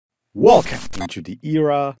Welcome into the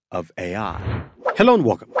era of AI. Hello and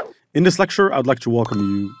welcome. In this lecture, I'd like to welcome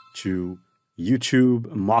you to YouTube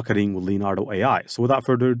Marketing with Leonardo AI. So without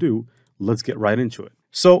further ado, let's get right into it.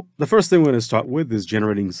 So the first thing we're going to start with is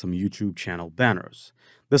generating some YouTube channel banners.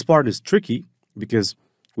 This part is tricky because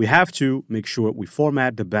we have to make sure we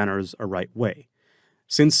format the banners a right way.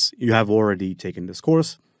 Since you have already taken this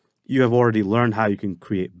course, you have already learned how you can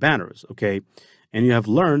create banners, okay? And you have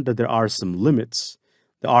learned that there are some limits.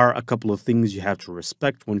 There are a couple of things you have to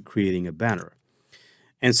respect when creating a banner.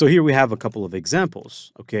 And so here we have a couple of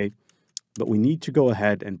examples, okay? But we need to go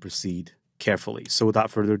ahead and proceed carefully. So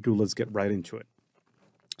without further ado, let's get right into it.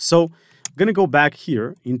 So I'm going to go back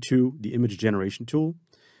here into the image generation tool,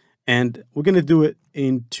 and we're going to do it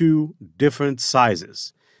in two different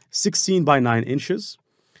sizes, 16 by 9 inches.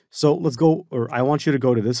 So let's go, or I want you to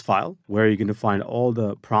go to this file where you're going to find all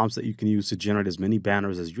the prompts that you can use to generate as many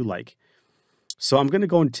banners as you like. So I'm going to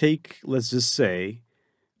go and take, let's just say,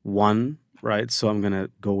 one, right? So I'm going to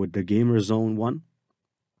go with the Gamer Zone one,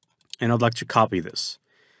 and I'd like to copy this.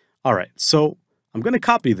 All right, so I'm going to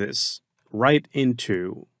copy this right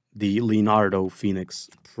into the Leonardo Phoenix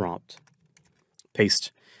prompt.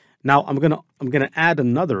 Paste. Now I'm gonna add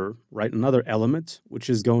another element, which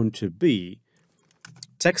is going to be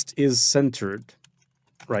text is centered,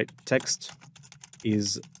 right? Text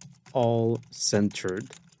is all centered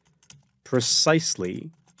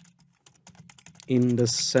precisely in the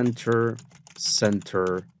center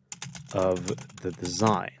of the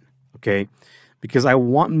design, okay? Because I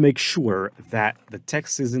want to make sure that the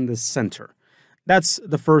text is in the center. That's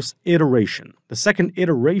the first iteration. The second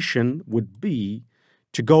iteration would be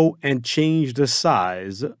to go and change the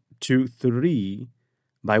size to 3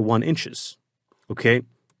 by 1 inches, okay?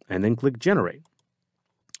 And then click generate.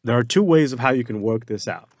 There are two ways of how you can work this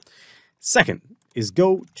out. Second is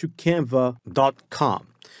go to canva.com.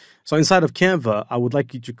 So inside of Canva, I would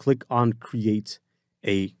like you to click on create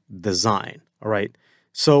a design, all right?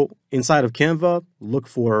 So inside of Canva, look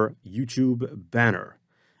for YouTube banner.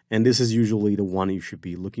 And this is usually the one you should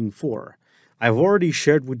be looking for. I've already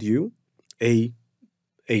shared with you a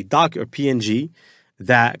doc or PNG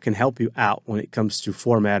that can help you out when it comes to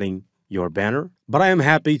formatting your banner, but I am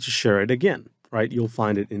happy to share it again, right? You'll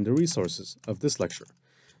find it in the resources of this lecture.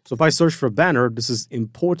 So if I search for banner, this is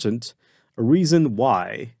important. A reason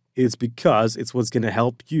why is because it's what's going to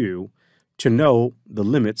help you to know the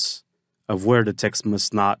limits of where the text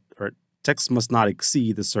must not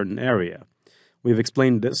exceed a certain area. We've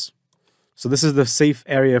explained this. So this is the safe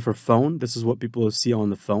area for phone. This is what people see on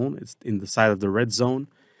the phone. It's in the side of the red zone.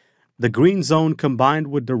 The green zone combined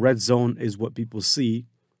with the red zone is what people see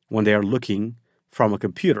when they are looking from a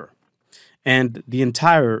computer. And the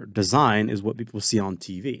entire design is what people see on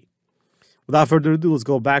TV. Without further ado, let's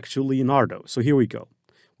go back to Leonardo. So here we go.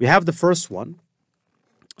 We have the first one.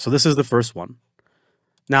 So this is the first one.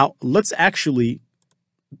 Now, let's actually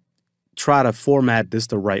try to format this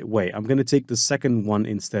the right way. I'm going to take the second one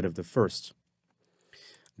instead of the first.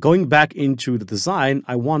 Going back into the design,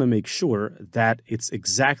 I want to make sure that it's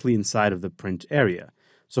exactly inside of the print area.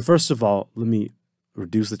 So first of all, let me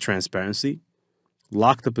reduce the transparency,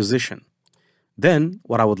 lock the position. Then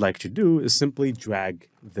what I would like to do is simply drag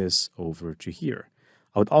this over to here.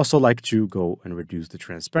 I would also like to go and reduce the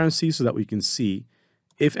transparency so that we can see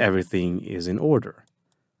if everything is in order.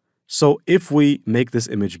 So if we make this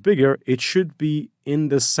image bigger, it should be in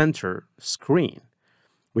the center screen,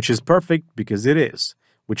 which is perfect because it is,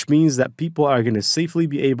 which means that people are going to safely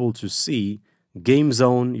be able to see Game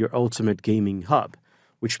Zone, your ultimate gaming hub,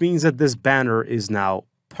 which means that this banner is now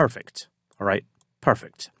perfect. All right,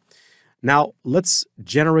 perfect. Now let's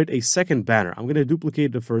generate a second banner. I'm going to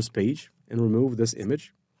duplicate the first page and remove this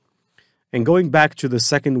image. And going back to the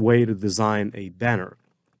second way to design a banner.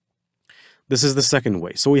 This is the second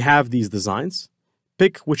way. So we have these designs.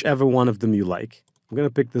 Pick whichever one of them you like. I'm going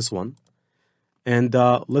to pick this one. And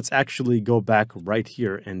let's actually go back right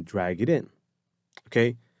here and drag it in.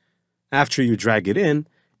 Okay. After you drag it in,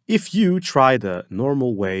 if you try the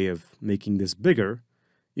normal way of making this bigger,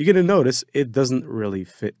 you're going to notice it doesn't really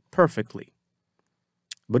fit perfectly.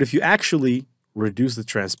 But if you actually reduce the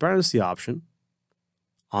transparency option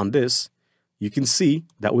on this, you can see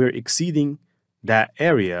that we're exceeding that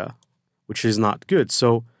area, which is not good.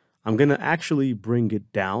 So I'm going to actually bring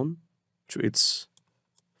it down to its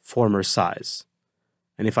former size.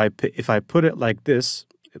 And if I put it like this,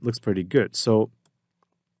 it looks pretty good. So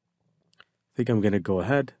I think I'm going to go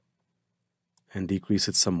ahead and decrease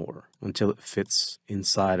it some more until it fits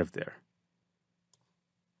inside of there.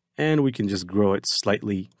 And we can just grow it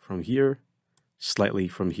slightly from here, slightly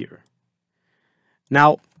from here.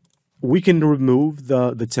 Now, we can remove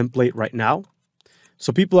the template right now.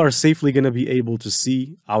 So people are safely going to be able to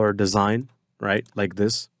see our design, right? Like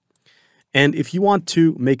this. And if you want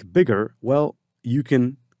to make bigger, well, you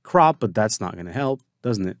can crop, but that's not going to help,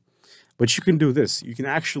 doesn't it? But you can do this. You can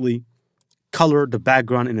actually color the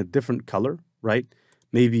background in a different color, right?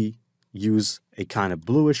 Maybe use a kind of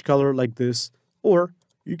bluish color like this, or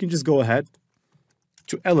you can just go ahead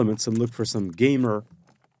to elements and look for some gamer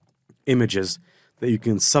images that you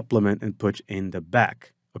can supplement and put in the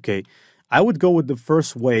back, okay? I would go with the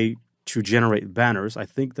first way to generate banners. I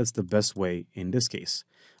think that's the best way in this case.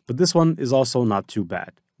 But this one is also not too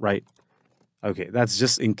bad, right? Okay, that's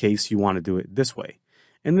just in case you want to do it this way.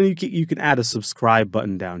 And then you can add a subscribe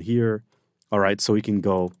button down here. All right, so we can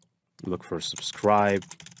go look for subscribe.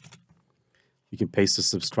 You can paste the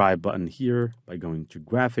subscribe button here by going to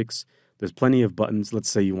graphics. There's plenty of buttons. Let's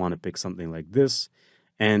say you want to pick something like this,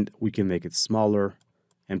 and we can make it smaller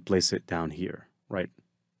and place it down here, right?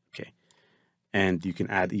 Okay, and you can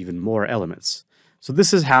add even more elements. So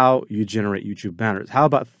this is how you generate YouTube banners. How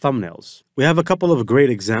about thumbnails? We have a couple of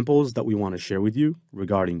great examples that we want to share with you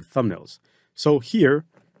regarding thumbnails. So here,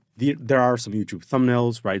 there are some YouTube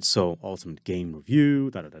thumbnails, right? So ultimate game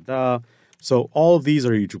review, So all of these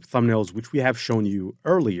are YouTube thumbnails, which we have shown you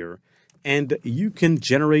earlier. And you can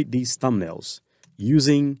generate these thumbnails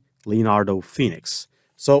using Leonardo Phoenix.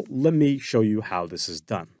 So let me show you how this is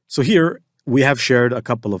done. So here we have shared a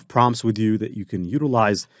couple of prompts with you that you can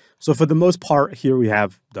utilize. So for the most part, here we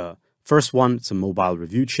have the first one. It's a mobile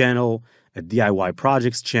review channel, a DIY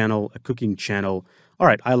projects channel, a cooking channel. All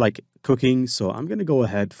right, I like cooking, so I'm going to go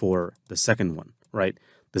ahead for the second one, right?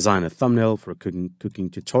 Design a thumbnail for a cooking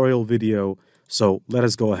tutorial video. So let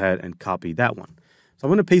us go ahead and copy that one. So I'm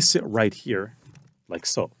going to paste it right here, like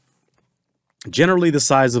so. Generally, the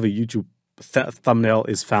size of a YouTube thumbnail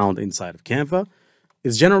is found inside of Canva.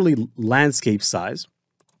 It's generally landscape size.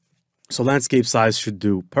 So landscape size should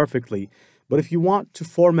do perfectly. But if you want to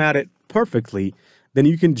format it perfectly, then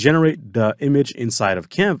you can generate the image inside of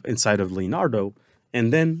Canva, inside of Leonardo,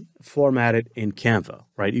 and then format it in Canva,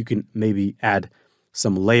 right? You can maybe add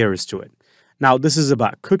some layers to it. Now, this is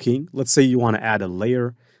about cooking. Let's say you want to add a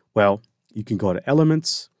layer. Well, you can go to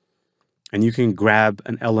elements and you can grab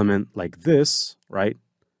an element like this, right?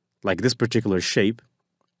 Like this particular shape.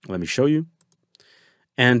 Let me show you.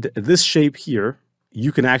 And this shape here,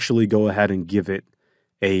 you can actually go ahead and give it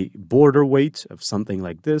a border weight of something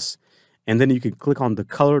like this. And then you can click on the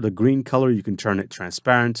color, the green color, you can turn it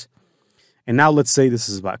transparent. And now let's say this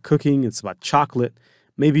is about cooking, it's about chocolate.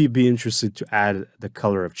 Maybe you'd be interested to add the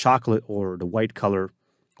color of chocolate or the white color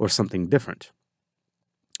or something different.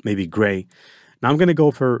 Maybe gray. Now I'm going to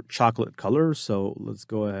go for chocolate color. So let's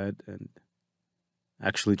go ahead and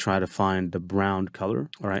actually try to find the brown color.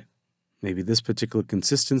 All right. Maybe this particular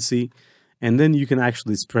consistency. And then you can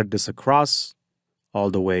actually spread this across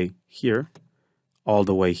all the way here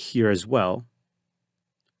as well,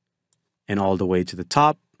 and all the way to the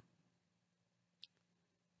top,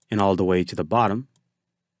 and all the way to the bottom,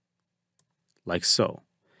 like so.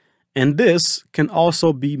 And this can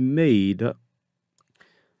also be made,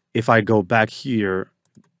 if I go back here,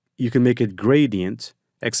 you can make it gradient,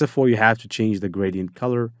 except for you have to change the gradient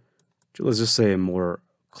color to, let's just say, a more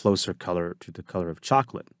closer color to the color of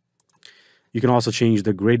chocolate. You can also change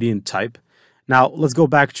the gradient type. Now, let's go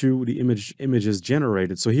back to the images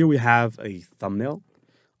generated. So here we have a thumbnail,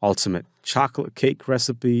 ultimate chocolate cake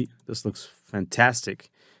recipe. This looks fantastic.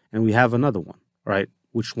 And we have another one, right?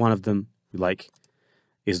 Which one of them you like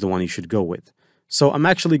is the one you should go with. So I'm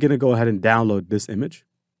actually going to go ahead and download this image.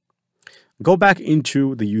 Go back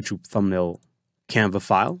into the YouTube thumbnail Canva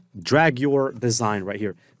file. Drag your design right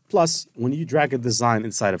here. Plus, when you drag a design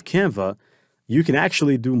inside of Canva, you can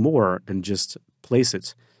actually do more than just place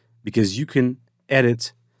it, because you can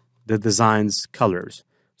edit the design's colors.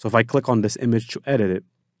 So if I click on this image to edit it,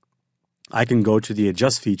 I can go to the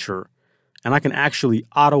adjust feature and I can actually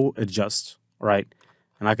auto adjust, right?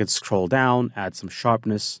 And I could scroll down, add some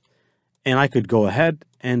sharpness, and I could go ahead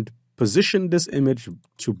and position this image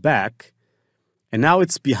to back. And now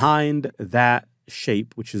it's behind that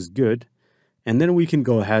shape, which is good. And then we can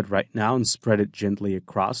go ahead right now and spread it gently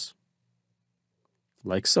across,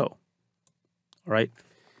 like so. All right.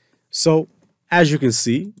 So as you can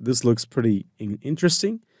see, this looks pretty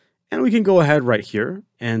interesting. And we can go ahead right here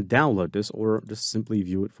and download this, or just simply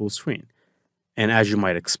view it full screen. And as you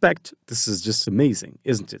might expect, this is just amazing,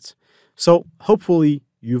 isn't it? So hopefully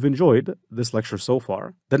you've enjoyed this lecture so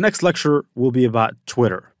far. The next lecture will be about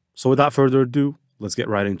Twitter. So without further ado, let's get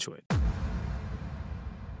right into it.